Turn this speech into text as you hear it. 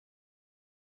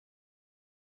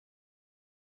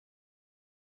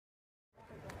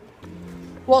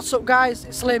What's up guys,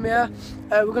 it's Liam here.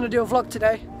 We're going to do a vlog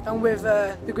today. I'm with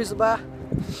the Grizzly Bear.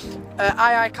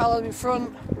 I Callum in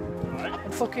front.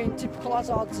 And fucking typical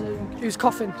Hazards who's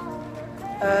coughing.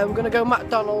 We're going to go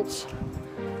McDonald's.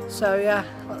 So yeah,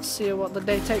 let's see what the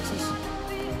day takes us.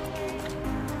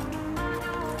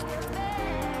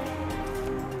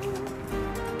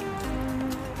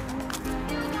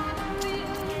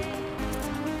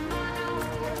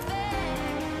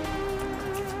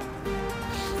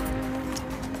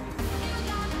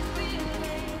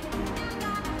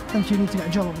 I think you need to get a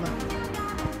job on that.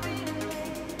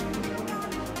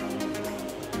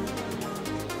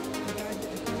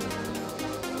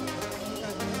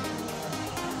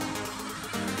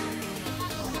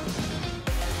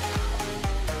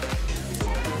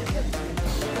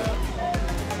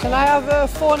 Can I have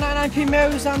 4.99p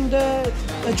meals and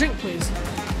a drink please?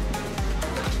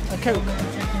 A Coke.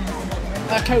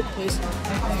 A Coke please.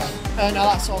 No,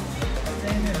 that's all.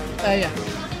 Yeah.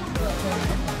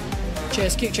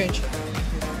 Cheers, keep change.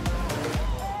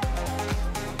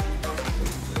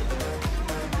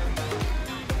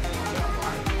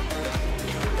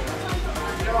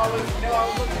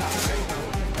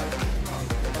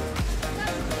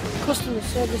 Customer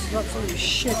service is absolutely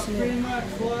shit, isn't it?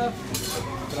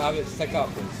 Can I have it to take up,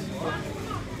 please?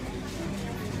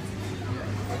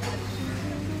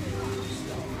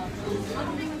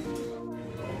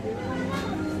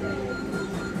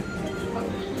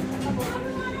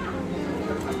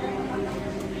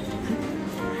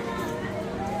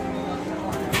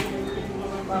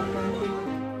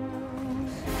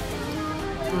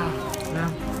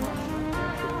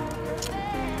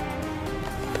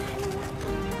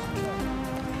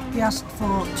 He asked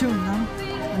for 2 of them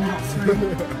and I got 3.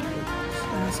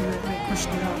 So it pushed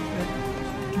it out a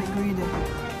bit greedy.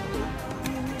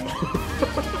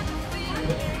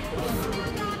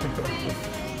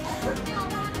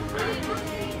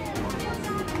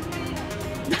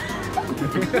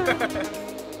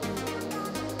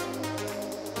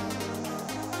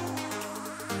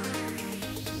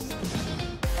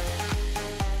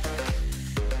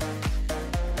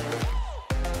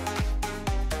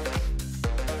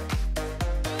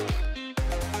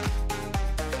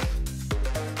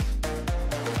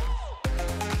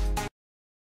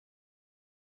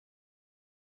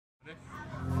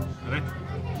 Ready?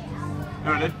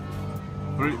 Ready?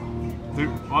 3, 2,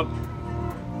 1.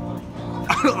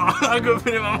 I got a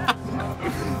pin in my mouth.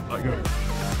 Right, go.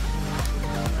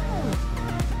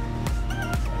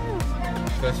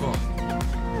 First one.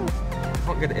 I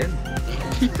can't get it in.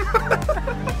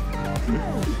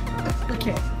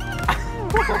 Okay.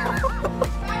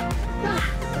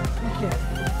 Okay.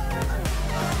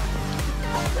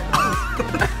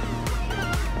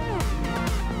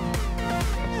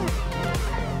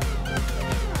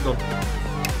 Go.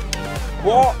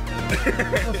 What?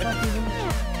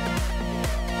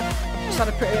 Just had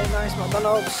a pretty nice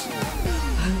McDonald's.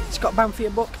 It's got bang for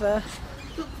your buck there.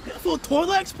 I thought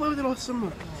toilet exploded or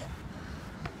something.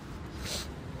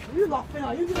 Are you laughing?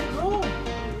 Are you gonna grow?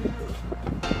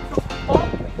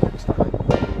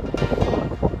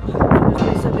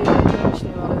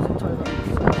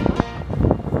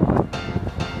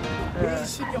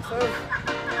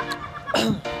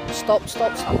 Stop.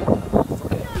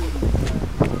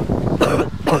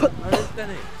 Where's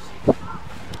Dennis?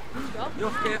 You're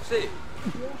off KFC?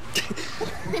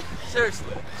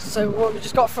 Seriously? So what we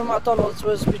just got from McDonald's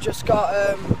was we just got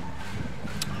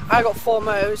I got 4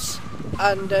 Mo's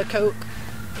and Coke.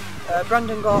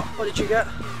 Brandon got, what did you get?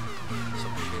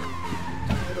 Some shit.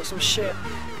 I got some shit.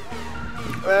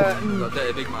 Got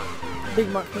dirty Big Mac. Big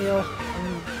Mac meal.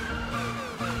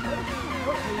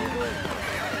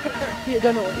 You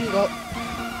don't know what you got.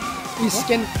 You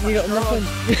skin, you got nothing.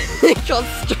 You got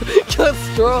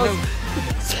straws.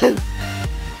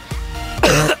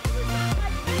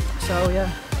 So yeah.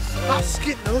 That's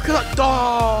skin. Look at that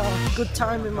dog. Good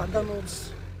time in McDonald's.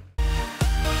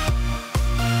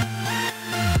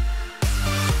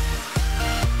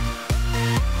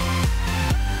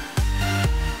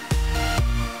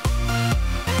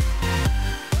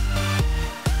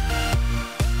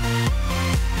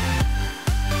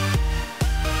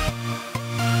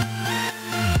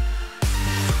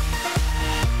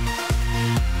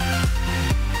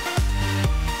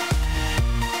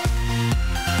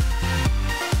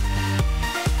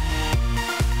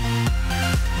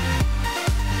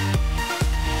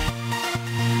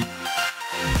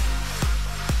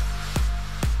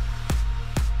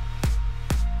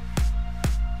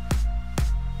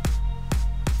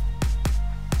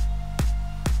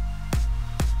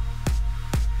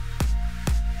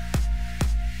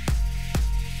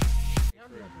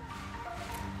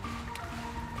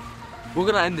 We're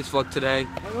gonna end this vlog today.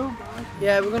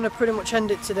 Yeah, we're going to pretty much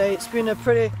end it today. It's been a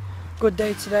pretty good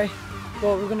day today,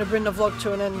 but we're going to bring the vlog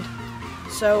to an end.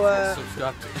 So,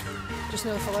 Subscribe. just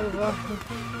nearly fell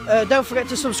over. Don't forget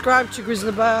to subscribe to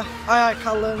Grizzly Bear,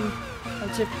 Callum,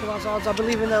 and Typical Hazards. I'll be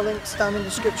leaving their links down in the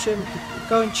description.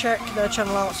 Go and check their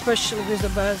channel out, especially Grizzly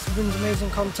Bears. It brings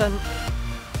amazing content.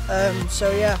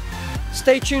 So yeah,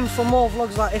 stay tuned for more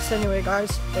vlogs like this anyway,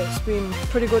 guys. It's been a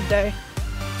pretty good day.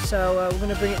 So we're going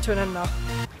to bring it to an end now.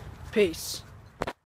 Peace.